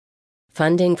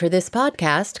Funding for this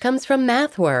podcast comes from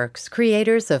MathWorks,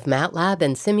 creators of MATLAB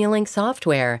and Simulink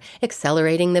software,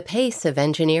 accelerating the pace of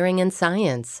engineering and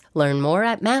science. Learn more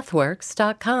at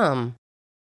mathworks.com.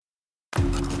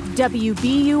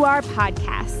 WBUR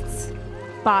Podcasts,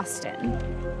 Boston.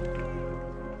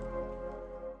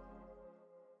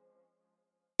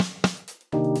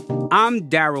 I'm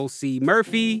Daryl C.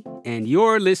 Murphy, and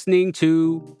you're listening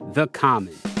to The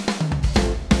Common.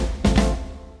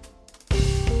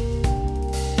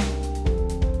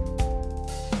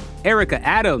 Erika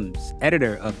Adams,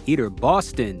 editor of Eater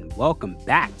Boston, welcome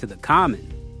back to The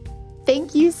Common.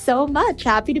 Thank you so much.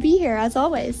 Happy to be here, as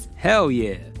always. Hell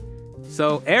yeah.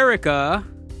 So, Erika,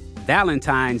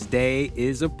 Valentine's Day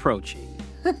is approaching.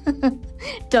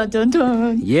 Dun, dun,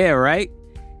 dun. Yeah, right?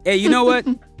 Hey, you know what?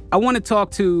 I want to talk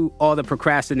to all the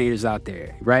procrastinators out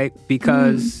there, right?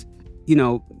 Because,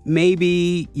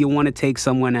 maybe you want to take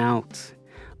someone out,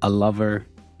 a lover,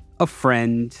 a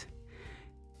friend,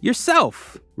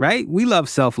 yourself, right? We love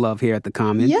self-love here at The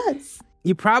Common. Yes.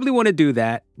 You probably want to do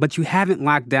that, but you haven't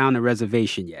locked down a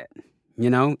reservation yet,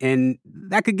 And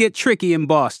that could get tricky in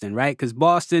Boston, right? Because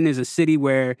Boston is a city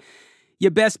where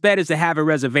your best bet is to have a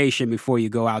reservation before you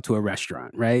go out to a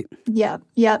restaurant, right? Yep.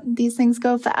 These things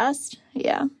go fast.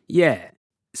 Yeah. Yeah.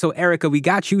 So, Erika, we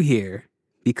got you here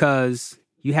because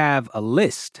you have a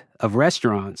list of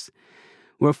restaurants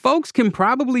where folks can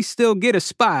probably still get a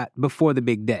spot before the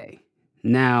big day.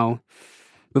 Now,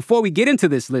 before we get into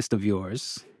this list of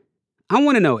yours, I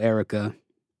want to know, Erika,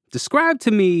 describe to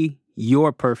me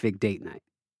your perfect date night.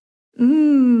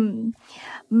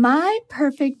 My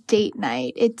perfect date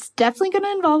night, it's definitely going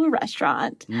to involve a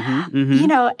restaurant,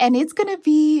 and it's going to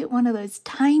be one of those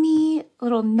tiny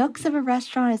little nooks of a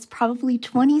restaurant. It's probably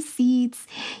 20 seats.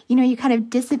 You kind of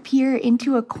disappear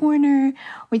into a corner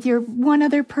with your one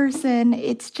other person.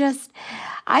 It's just,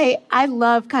 I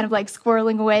love kind of like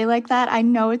squirreling away like that. I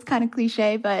know it's kind of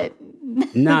cliche, but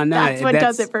no, that's what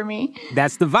does it for me.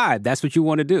 That's the vibe. That's what you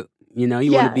want to do. You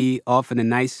want to be off in a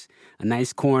nice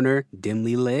corner,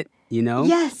 dimly lit,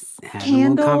 Yes. Having Candles, a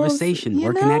little conversation,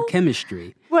 working that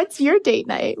chemistry. What's your date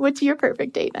night? What's your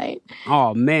perfect date night?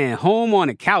 Oh, man, home on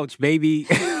a couch, baby.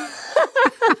 Getting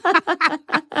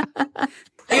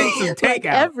some takeout. Like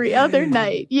every other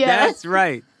night, yeah. That's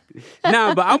right.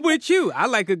 No, but I'm with you. I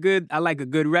like a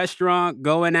good restaurant,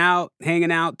 going out, hanging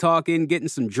out, talking, getting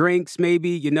some drinks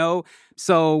maybe,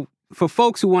 So for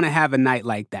folks who want to have a night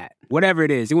like that, whatever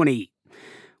it is, you want to eat,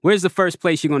 where's the first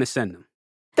place you're going to send them?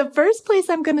 The first place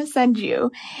I'm going to send you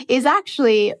is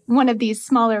actually one of these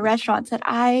smaller restaurants that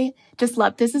I just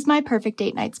love. This is my perfect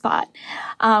date night spot.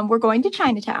 We're going to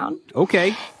Chinatown.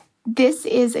 Okay. This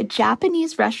is a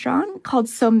Japanese restaurant called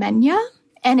Somenya,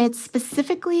 and it's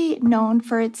specifically known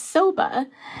for its soba.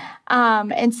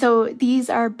 And so these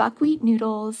are buckwheat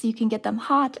noodles. You can get them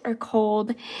hot or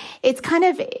cold. It's kind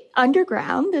of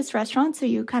underground, this restaurant. So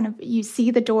you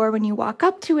see the door when you walk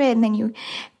up to it, and then you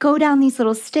go down these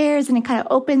little stairs, and it kind of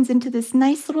opens into this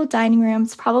nice little dining room.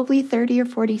 It's probably 30 or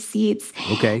 40 seats.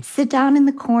 Okay. Sit down in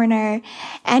the corner,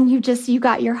 and you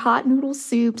got your hot noodle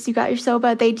soups. You got your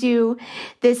soba. They do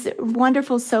this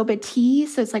wonderful soba tea.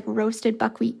 So it's like roasted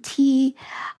buckwheat tea.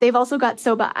 They've also got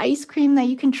soba ice cream that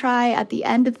you can try at the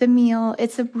end of the meal.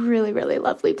 It's a really, really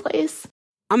lovely place.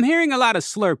 I'm hearing a lot of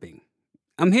slurping.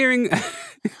 I'm hearing a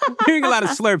lot of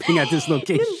slurping at this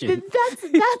location.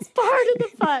 That's part of the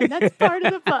fun. That's part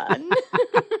of the fun.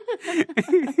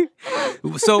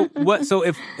 So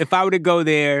if I were to go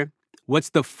there, what's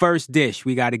the first dish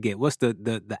we got to get? What's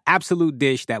the absolute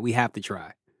dish that we have to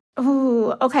try?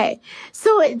 Oh, okay.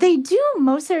 So they do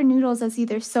most of their noodles as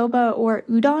either soba or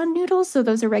udon noodles. So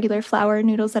those are regular flour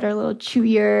noodles that are a little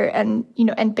chewier and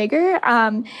bigger.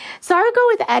 So I would go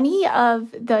with any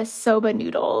of the soba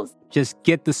noodles. Just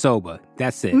get the soba.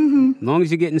 That's it. As long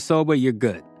as you're getting soba, you're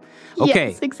good. Okay.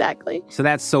 Yes, exactly. So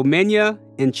that's Somenya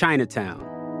in Chinatown.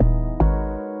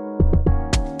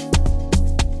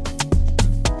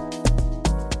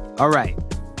 All right.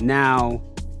 Now,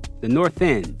 the North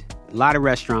End. A lot of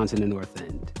restaurants in the North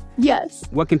End. Yes.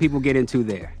 What can people get into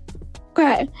there?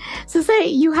 Okay. So say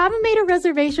you haven't made a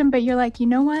reservation, but you're like, you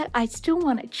know what? I still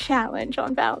want a challenge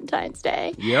on Valentine's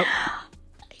Day. Yep.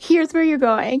 Here's where you're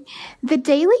going. The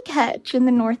Daily Catch in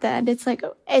the North End. It's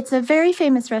a very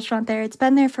famous restaurant there. It's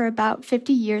been there for about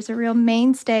 50 years, a real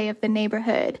mainstay of the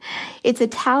neighborhood. It's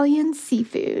Italian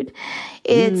seafood.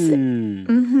 It's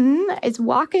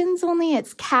walk-ins only.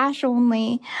 It's cash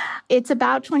only. It's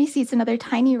about 20 seats, another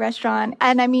tiny restaurant.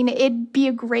 And I mean, it'd be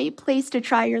a great place to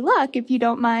try your luck if you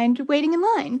don't mind waiting in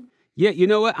line. Yeah, you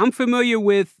know what? I'm familiar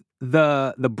with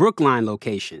the Brookline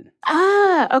location.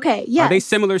 Ah, okay. Yeah. Are they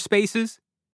similar spaces?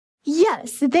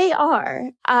 Yes, they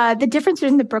are. The difference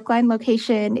in the Brookline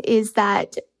location is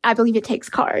that I believe it takes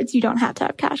cards. You don't have to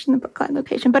have cash in the Brookline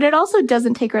location, but it also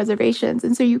doesn't take reservations.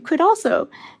 And so you could also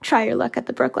try your luck at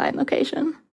the Brookline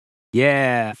location.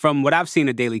 Yeah, from what I've seen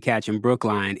of Daily Catch in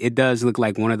Brookline, it does look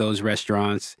like one of those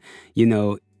restaurants,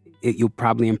 you'll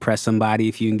probably impress somebody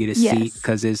if you can get a seat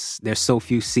because there's so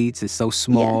few seats. It's so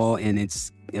small and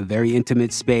it's a very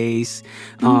intimate space.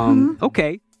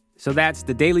 Okay, so that's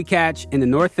the Daily Catch in the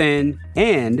North End,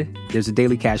 and there's a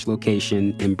Daily Catch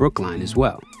location in Brookline as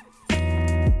well.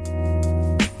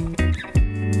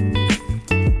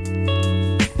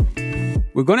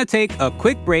 We're going to take a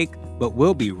quick break, but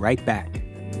we'll be right back.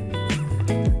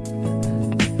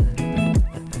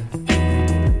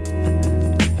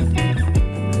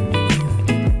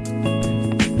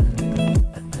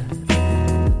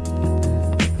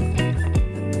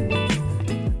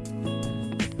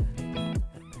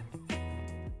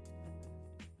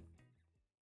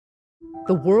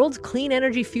 The world's clean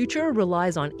energy future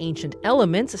relies on ancient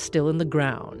elements still in the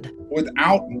ground.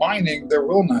 Without mining, there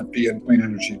will not be a clean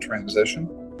energy transition.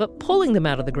 But pulling them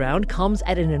out of the ground comes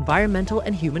at an environmental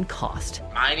and human cost.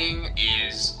 Mining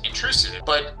is intrusive,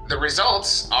 but the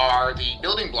results are the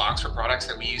building blocks for products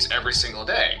that we use every single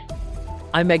day.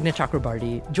 I'm Meghna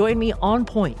Chakrabarty. Join me on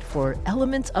point for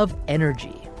Elements of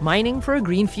Energy, Mining for a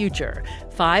Green Future.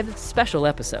 5 special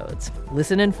episodes.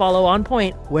 Listen and follow On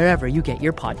Point wherever you get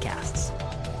your podcasts.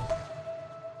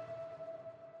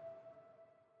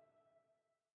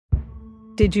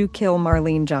 Did you kill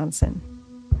Marlene Johnson?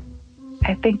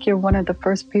 I think you're one of the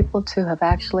first people to have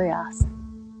actually asked.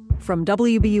 From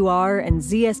WBUR and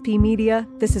ZSP Media,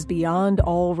 this is Beyond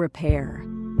All Repair,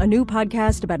 a new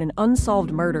podcast about an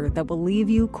unsolved murder that will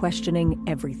leave you questioning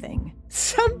everything.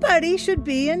 Somebody should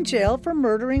be in jail for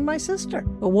murdering my sister.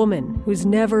 A woman who's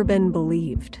never been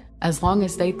believed. As long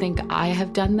as they think I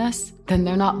have done this, then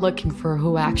they're not looking for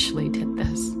who actually did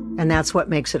this. And that's what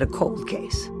makes it a cold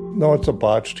case. No, it's a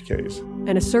botched case.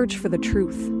 And a search for the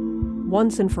truth,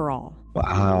 once and for all.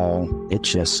 Wow, it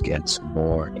just gets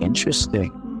more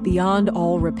interesting. Beyond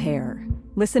All Repair.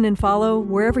 Listen and follow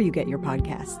wherever you get your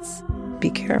podcasts.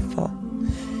 Be careful.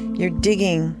 You're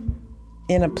digging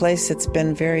in a place that's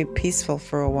been very peaceful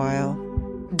for a while.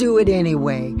 Do it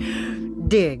anyway.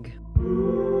 Dig.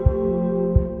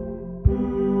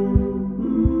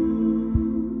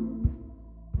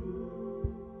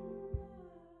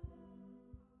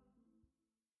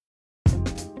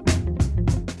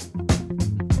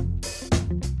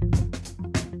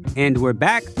 And we're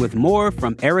back with more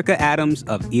from Erika Adams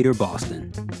of Eater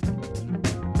Boston.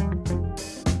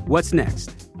 What's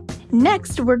next?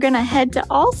 Next, we're going to head to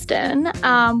Alston,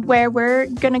 where we're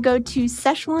going to go to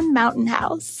Szechuan Mountain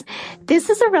House. This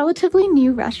is a relatively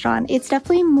new restaurant. It's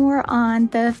definitely more on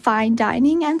the fine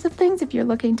dining ends of things if you're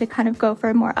looking to kind of go for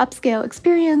a more upscale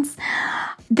experience.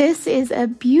 This is a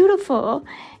beautiful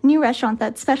new restaurant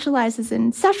that specializes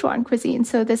in Szechuan cuisine.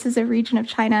 So this is a region of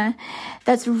China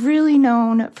that's really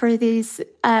known for these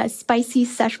spicy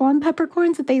Szechuan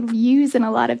peppercorns that they use in a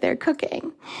lot of their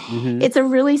cooking. Mm-hmm. It's a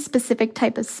really specific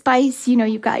type of spice. You know,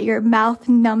 you've got your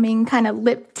mouth-numbing, kind of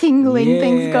lip-tingling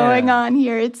things going on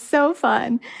here. It's so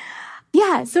fun.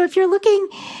 Yeah, so if you're looking,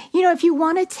 if you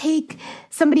want to take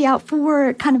somebody out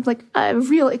for kind of like a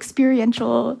real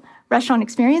experiential restaurant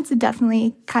experience,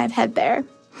 definitely kind of head there.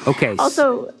 Okay.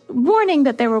 Also, warning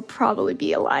that there will probably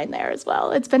be a line there as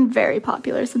well. It's been very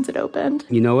popular since it opened.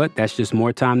 You know what? That's just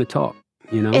more time to talk,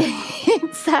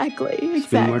 Exactly.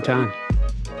 Spend more time.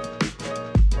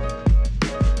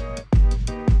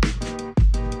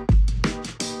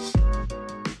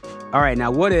 All right, now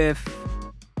what if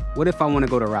I want to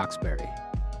go to Roxbury?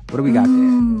 What do we got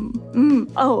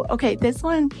there? Oh, okay. This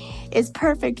one is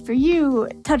perfect for you.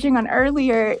 Touching on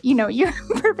earlier, your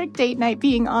perfect date night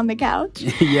being on the couch.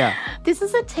 Yeah. This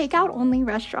is a takeout-only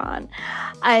restaurant.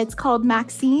 It's called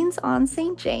Maxine's on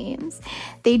St. James.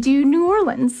 They do New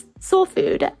Orleans soul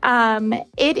food.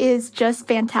 It is just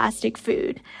fantastic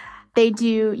food. They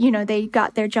do, they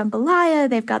got their jambalaya,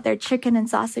 they've got their chicken and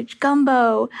sausage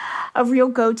gumbo. A real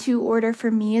go-to order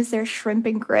for me is their shrimp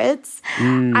and grits.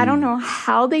 I don't know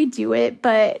how they do it,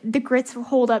 but the grits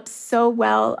hold up so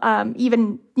well.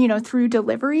 Even, through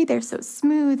delivery, they're so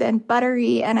smooth and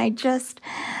buttery. And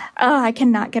I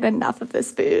cannot get enough of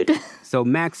this food. So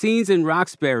Maxine's in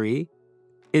Roxbury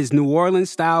is New Orleans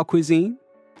style cuisine?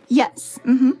 Yes.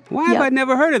 Mm-hmm. Why have I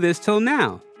never heard of this till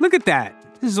now? Look at that.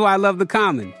 This is why I love The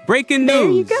Common. Breaking news.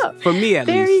 There you go. For me, at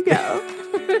least. There you go.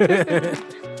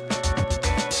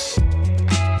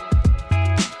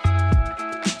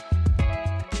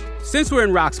 Since we're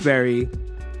in Roxbury,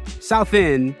 South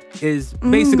End is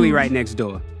basically right next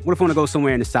door. What if I want to go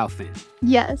somewhere in the South End?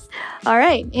 Yes. All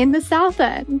right. In the South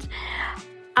End,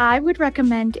 I would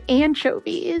recommend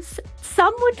Anchovies.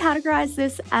 Some would categorize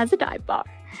this as a dive bar.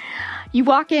 You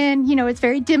walk in, it's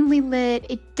very dimly lit.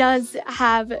 It does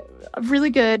have really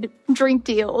good drink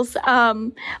deals.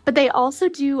 But they also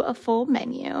do a full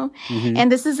menu. Mm-hmm.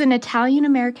 And this is an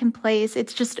Italian-American place.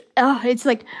 It's just, it's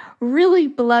like really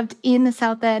beloved in the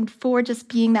South End for just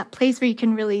being that place where you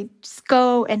can really just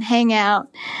go and hang out.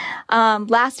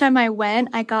 Last time I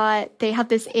went, they have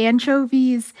this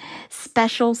Anchovies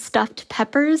special stuffed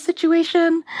peppers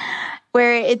situation,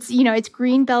 where it's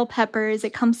green bell peppers.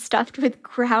 It comes stuffed with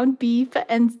ground beef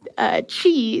and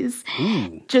cheese,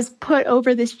 just put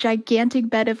over this gigantic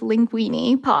bed of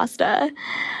linguine pasta.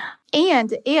 And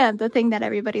the thing that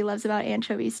everybody loves about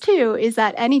anchovies too is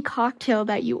that any cocktail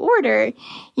that you order,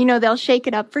 they'll shake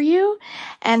it up for you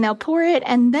and they'll pour it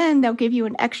and then they'll give you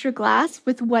an extra glass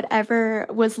with whatever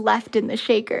was left in the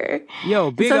shaker.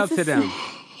 Yo, big up to them.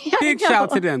 Big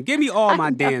shout to them. Give me all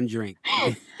my damn drink.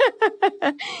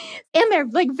 And they're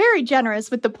like very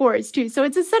generous with the pours too. So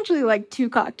it's essentially like 2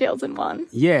 cocktails in one.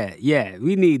 Yeah.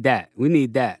 We need that. We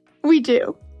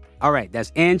do. All right.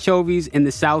 That's Anchovies in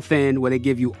the South End, where they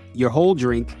give you your whole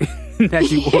drink that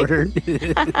you ordered.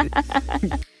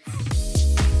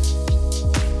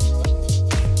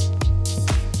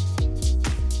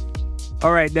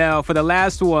 All right. Now for the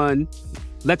last one,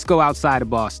 let's go outside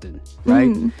of Boston,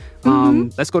 right?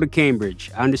 Let's go to Cambridge.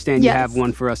 I understand you have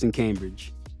one for us in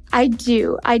Cambridge. I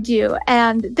do.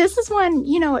 And this is one,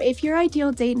 if your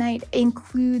ideal date night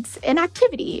includes an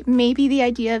activity, maybe the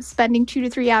idea of spending 2 to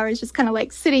 3 hours just kind of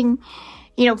like sitting,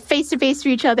 face to face to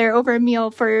each other over a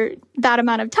meal for that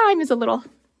amount of time is a little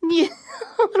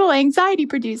anxiety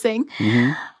producing.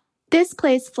 Mm-hmm. This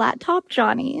place, Flat Top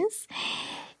Johnny's,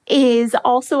 is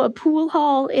also a pool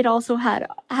hall. It also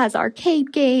has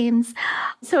arcade games.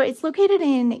 So it's located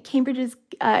in Cambridge's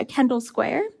Kendall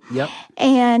Square. Yep.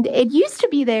 And it used to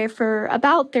be there for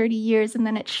about 30 years, and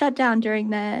then it shut down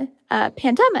during the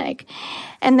pandemic.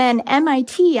 And then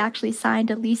MIT actually signed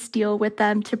a lease deal with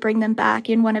them to bring them back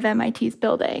in one of MIT's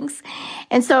buildings.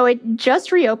 And so it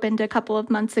just reopened a couple of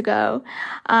months ago.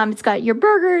 It's got your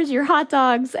burgers, your hot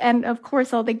dogs, and of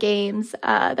course all the games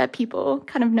that people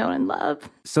kind of know and love.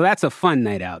 So that's a fun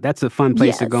night out. That's a fun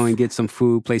place to go and get some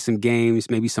food, play some games,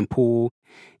 maybe some pool.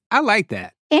 I like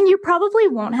that. And you probably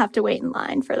won't have to wait in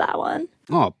line for that one.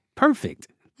 Oh, perfect.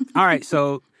 All right,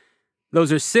 so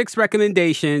those are 6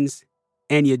 recommendations,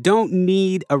 and you don't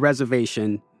need a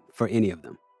reservation for any of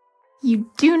them. You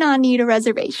do not need a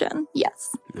reservation,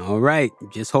 yes. All right.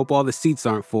 Just hope all the seats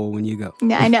aren't full when you go.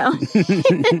 Yeah, I know.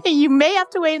 You may have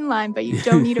to wait in line, but you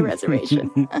don't need a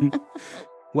reservation.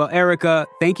 Well, Erika,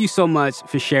 thank you so much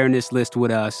for sharing this list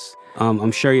with us.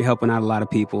 I'm sure you're helping out a lot of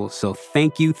people, so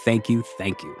thank you.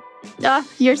 Oh,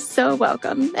 you're so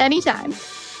welcome. Anytime.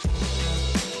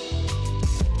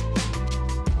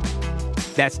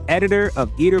 That's editor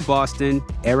of Eater Boston,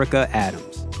 Erika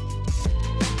Adams.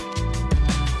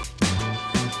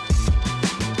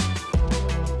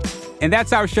 And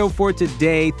that's our show for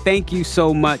today. Thank you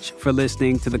so much for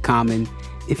listening to The Common.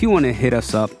 If you want to hit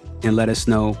us up and let us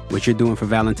know what you're doing for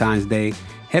Valentine's Day,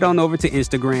 head on over to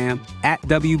Instagram at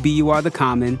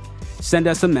WBURTheCommon. Send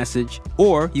us a message,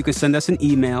 or you can send us an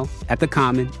email at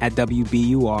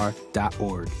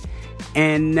thecommon@wbur.org.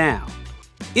 And now,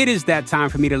 it is that time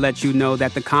for me to let you know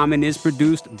that The Common is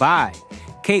produced by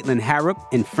Caitlin Harrop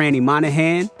and Franny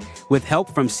Monahan, with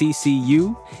help from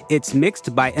CCU. It's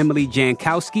mixed by Emily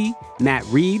Jankowski, Matt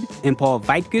Reed, and Paul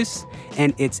Vaitkus,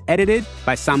 and it's edited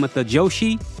by Samatha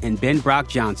Joshi and Ben Brock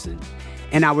Johnson.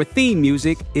 And our theme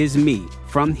music is Me,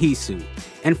 from Hisu.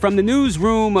 And from the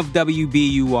newsroom of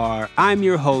WBUR, I'm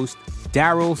your host,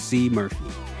 Daryl C. Murphy.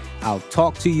 I'll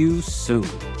talk to you soon.